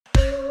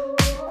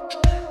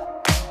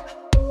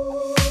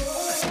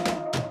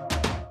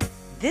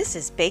This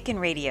is Bacon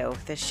Radio,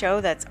 the show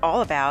that's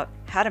all about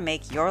how to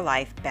make your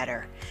life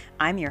better.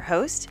 I'm your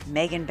host,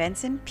 Megan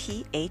Benson,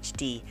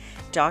 PhD,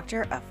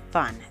 Doctor of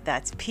Fun.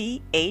 That's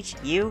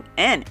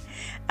P-H-U-N.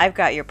 I've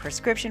got your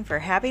prescription for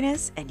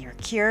happiness and your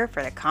cure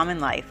for the common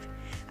life.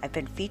 I've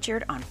been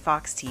featured on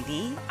Fox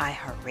TV,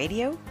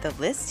 iHeartRadio, The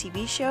List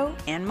TV show,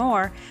 and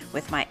more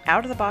with my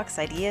out-of-the-box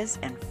ideas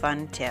and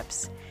fun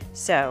tips.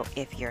 So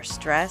if you're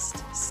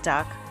stressed,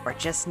 stuck, or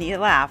just need a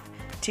laugh,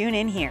 tune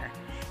in here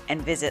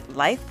and visit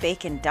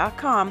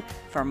lifebacon.com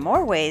for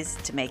more ways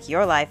to make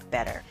your life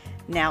better.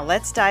 Now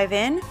let's dive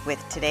in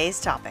with today's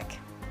topic.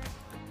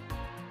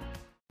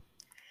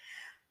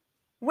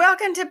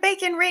 Welcome to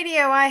Bacon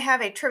Radio. I have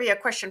a trivia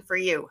question for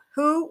you.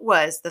 Who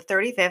was the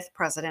 35th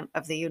President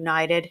of the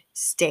United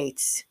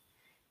States?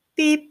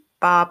 Beep,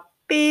 bop,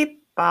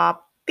 beep,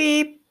 bop,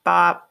 beep,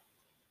 bop.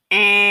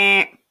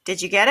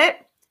 Did you get it?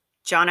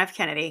 John F.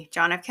 Kennedy.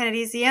 John F.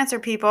 Kennedy is the answer,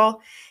 people.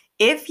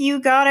 If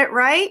you got it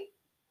right,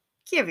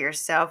 give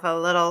yourself a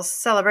little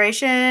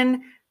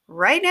celebration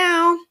right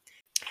now.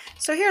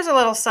 So here's a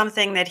little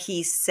something that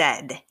he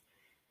said.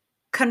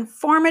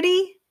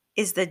 Conformity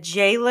is the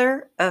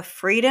jailer of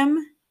freedom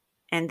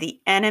and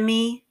the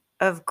enemy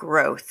of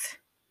growth.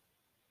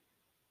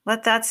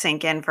 Let that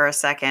sink in for a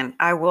second.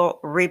 I will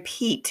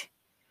repeat.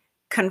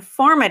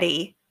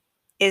 Conformity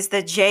is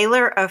the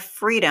jailer of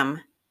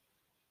freedom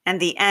and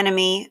the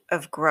enemy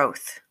of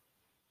growth.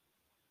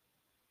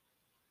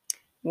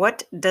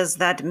 What does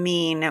that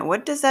mean?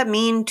 What does that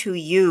mean to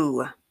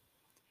you?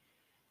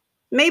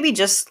 Maybe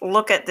just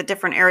look at the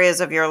different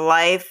areas of your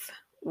life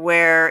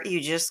where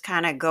you just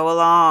kind of go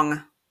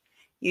along.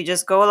 You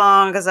just go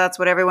along because that's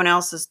what everyone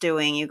else is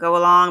doing. You go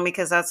along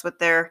because that's what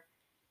they're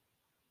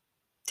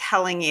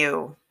telling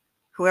you,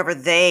 whoever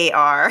they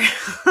are.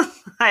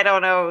 I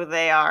don't know who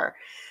they are.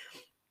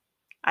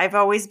 I've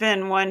always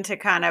been one to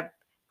kind of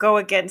go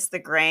against the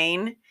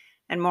grain,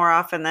 and more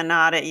often than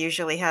not, it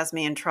usually has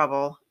me in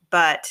trouble.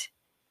 But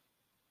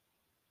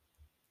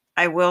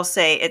I will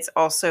say it's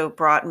also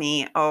brought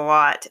me a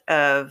lot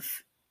of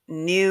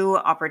new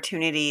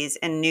opportunities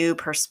and new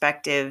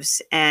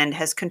perspectives and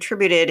has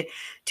contributed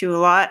to a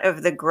lot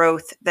of the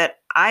growth that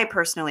I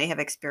personally have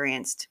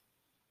experienced.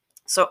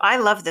 So I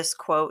love this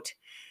quote,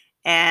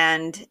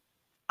 and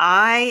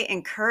I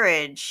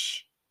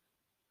encourage,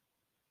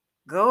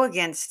 go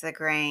against the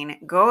grain,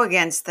 go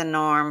against the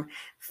norm,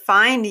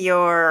 find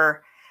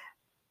your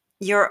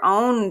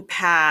own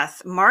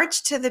path,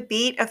 march to the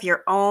beat of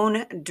your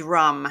own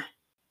drum.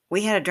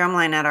 We had a drum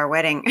line at our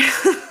wedding.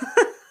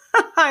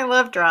 I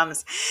love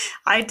drums.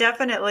 I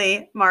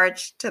definitely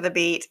march to the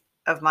beat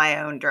of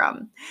my own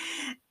drum.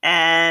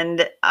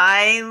 And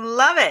I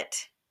love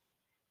it.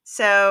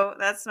 So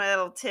that's my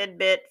little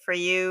tidbit for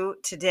you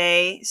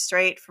today,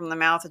 straight from the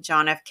mouth of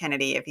John F.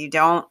 Kennedy. If you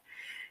don't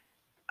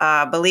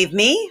believe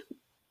me,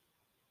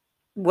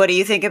 what do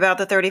you think about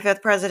the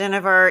 35th President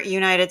of our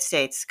United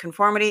States?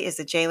 Conformity is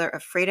the jailer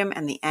of freedom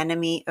and the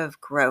enemy of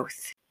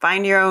growth.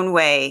 Find your own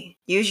way.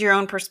 Use your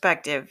own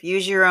perspective.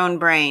 Use your own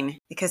brain.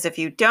 Because if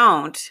you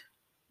don't,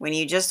 when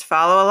you just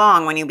follow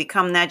along, when you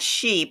become that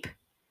sheep,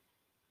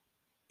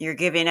 you're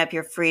giving up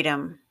your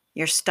freedom.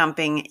 You're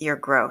stumping your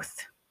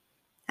growth.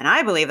 And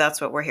I believe that's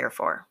what we're here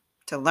for.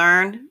 To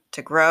learn,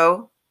 to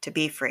grow, to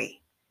be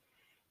free.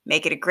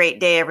 Make it a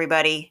great day,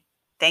 everybody.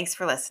 Thanks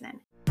for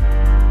listening.